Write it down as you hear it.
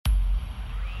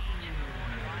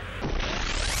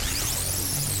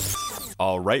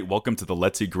All right, welcome to the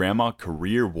Let's See Grandma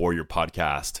Career Warrior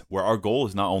podcast, where our goal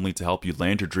is not only to help you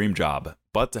land your dream job,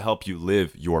 but to help you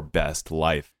live your best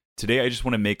life. Today, I just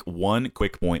want to make one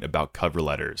quick point about cover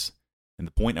letters. And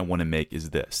the point I want to make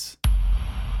is this.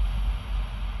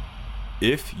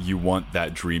 If you want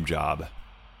that dream job,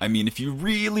 if you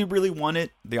really, really want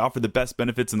it, they offer the best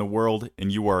benefits in the world,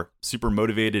 and you are super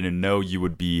motivated and know you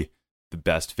would be the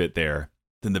best fit there,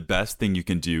 then the best thing you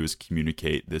can do is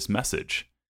communicate this message.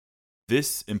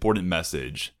 This important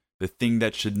message, the thing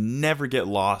that should never get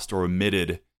lost or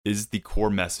omitted, is the core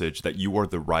message that you are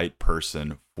the right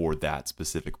person for that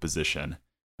specific position.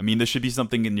 There should be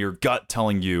something in your gut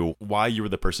telling you why you are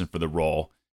the person for the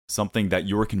role, something that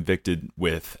you are convicted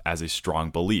with as a strong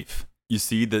belief. You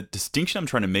see, the distinction I'm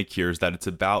trying to make here is that it's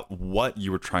about what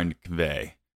you are trying to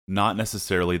convey, not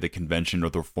necessarily the convention or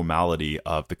the formality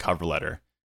of the cover letter.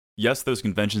 Yes, those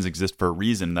conventions exist for a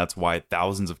reason. That's why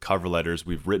thousands of cover letters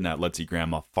we've written at Let's See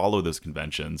Grandma follow those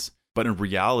conventions. But in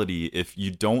reality, if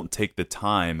you don't take the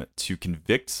time to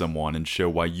convict someone and show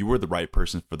why you are the right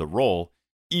person for the role,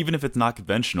 even if it's not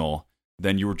conventional,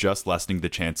 then you are just lessening the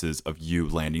chances of you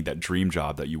landing that dream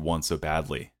job that you want so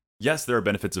badly. Yes, there are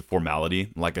benefits of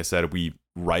formality. Like I said, we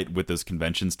write with those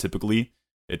conventions typically.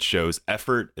 It shows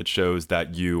effort. It shows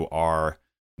that you are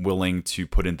willing to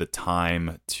put in the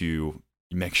time to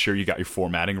make sure you got your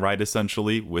formatting right,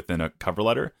 essentially, within a cover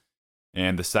letter.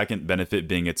 And the second benefit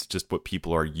being it's just what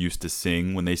people are used to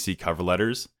seeing when they see cover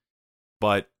letters.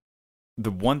 But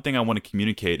the one thing I want to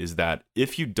communicate is that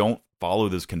if you don't follow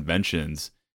those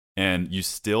conventions and you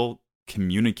still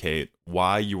communicate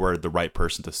why you are the right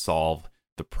person to solve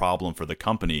the problem for the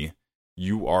company,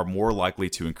 you are more likely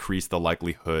to increase the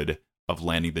likelihood of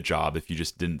landing the job if you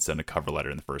just didn't send a cover letter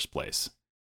in the first place.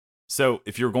 So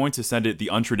if you're going to send it the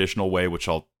untraditional way, which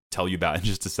I'll tell you about in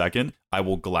just a second, I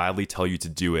will gladly tell you to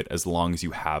do it as long as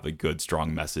you have a good,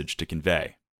 strong message to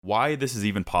convey. Why this is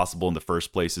even possible in the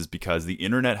first place is because the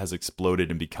internet has exploded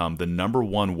and become the number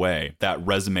one way that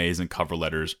resumes and cover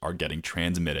letters are getting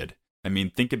transmitted.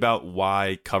 Think about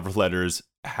why cover letters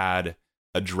had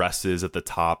addresses at the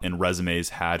top and resumes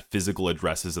had physical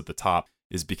addresses at the top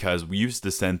is because we used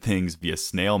to send things via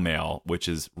snail mail, which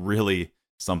is really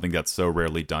something that's so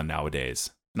rarely done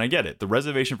nowadays. And I get it. The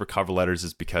reservation for cover letters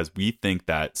is because we think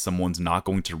that someone's not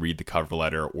going to read the cover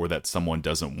letter or that someone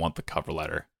doesn't want the cover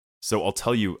letter. So I'll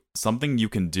tell you something you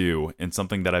can do, and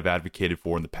something that I've advocated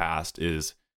for in the past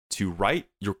is to write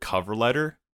your cover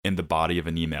letter in the body of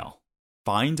an email.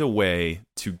 Find a way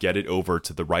to get it over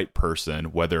to the right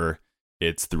person, whether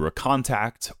it's through a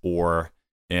contact or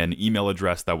an email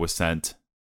address that was sent.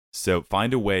 So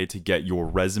find a way to get your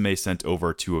resume sent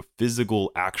over to a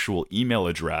physical, actual email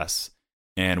address.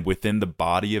 And within the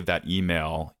body of that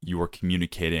email, you are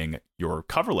communicating your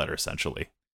cover letter, essentially.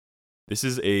 This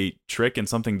is a trick and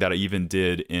something that I even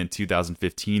did in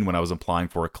 2015 when I was applying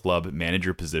for a club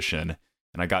manager position.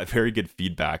 And I got very good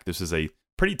feedback. This is a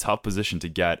pretty tough position to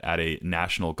get at a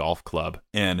national golf club.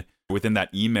 And within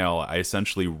that email, I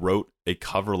essentially wrote a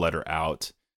cover letter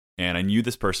out. And I knew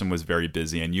this person was very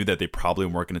busy. I knew that they probably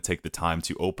weren't going to take the time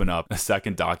to open up a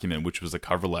second document, which was a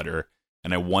cover letter.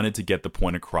 And I wanted to get the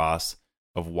point across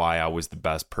of why I was the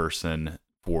best person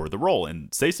for the role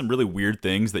and say some really weird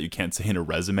things that you can't say in a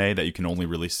resume that you can only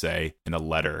really say in a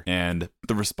letter. And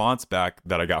the response back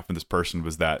that I got from this person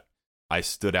was that I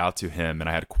stood out to him and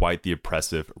I had quite the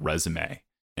impressive resume.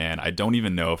 And I don't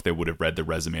even know if they would have read the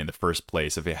resume in the first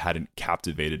place if it hadn't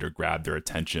captivated or grabbed their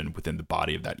attention within the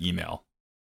body of that email.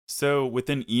 So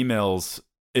within emails,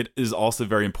 it is also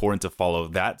very important to follow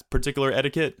that particular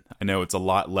etiquette. I know it's a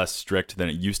lot less strict than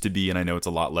it used to be, and I know it's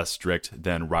a lot less strict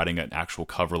than writing an actual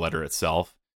cover letter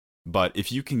itself. But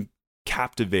if you can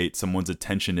captivate someone's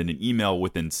attention in an email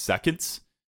within seconds,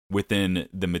 within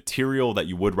the material that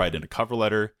you would write in a cover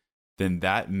letter, then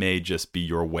that may just be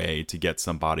your way to get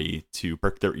somebody to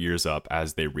perk their ears up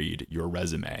as they read your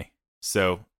resume.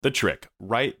 So the trick,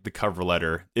 write the cover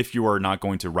letter. If you are not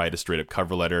going to write a straight up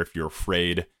cover letter, if you're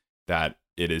afraid that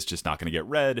it is just not going to get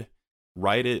read,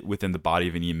 write it within the body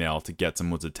of an email to get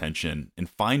someone's attention and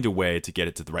find a way to get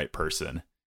it to the right person.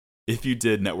 If you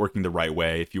did networking the right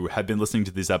way, if you had been listening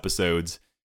to these episodes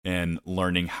and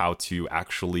learning how to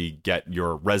actually get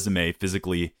your resume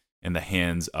physically in the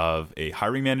hands of a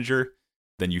hiring manager,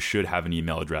 then you should have an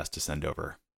email address to send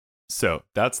over. So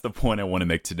that's the point I want to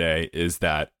make today, is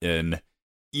that an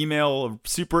email, a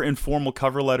super informal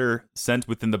cover letter sent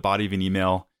within the body of an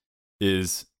email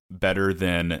is better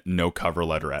than no cover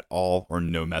letter at all or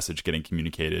no message getting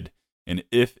communicated. And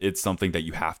if it's something that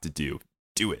you have to do,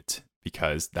 do it,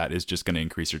 because that is just going to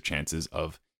increase your chances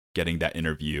of getting that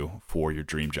interview for your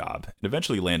dream job and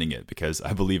eventually landing it, because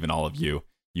I believe in all of you.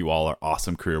 You all are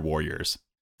awesome career warriors.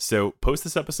 So post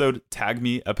this episode, tag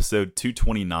me, episode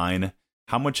 229.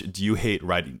 How much do you hate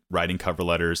writing cover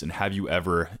letters, and have you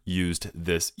ever used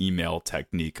this email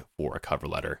technique for a cover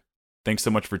letter? Thanks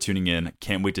so much for tuning in.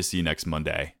 Can't wait to see you next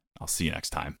Monday. I'll see you next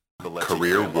time.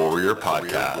 Career Warrior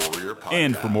Podcast.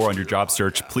 And for more on your job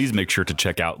search, please make sure to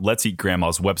check out Let's Eat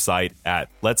Grandma's website at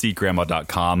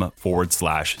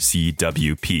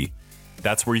letseatgrandma.com/CWP.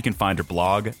 That's where you can find her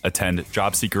blog, attend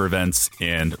job seeker events,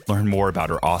 and learn more about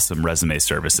her awesome resume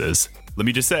services. Let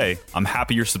me just say, I'm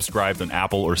happy you're subscribed on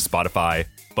Apple or Spotify,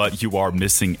 but you are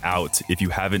missing out if you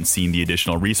haven't seen the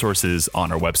additional resources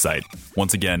on our website.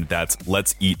 Once again, that's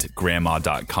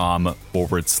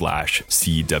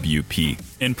letseatgrandma.com/CWP.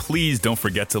 And please don't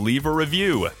forget to leave a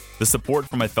review. The support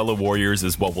from my fellow warriors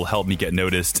is what will help me get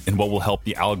noticed and what will help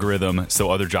the algorithm so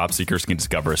other job seekers can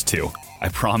discover us too. I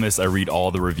promise I read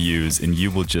all the reviews and you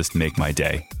will just make my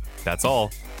day. That's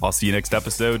all. I'll see you next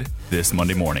episode this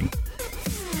Monday morning.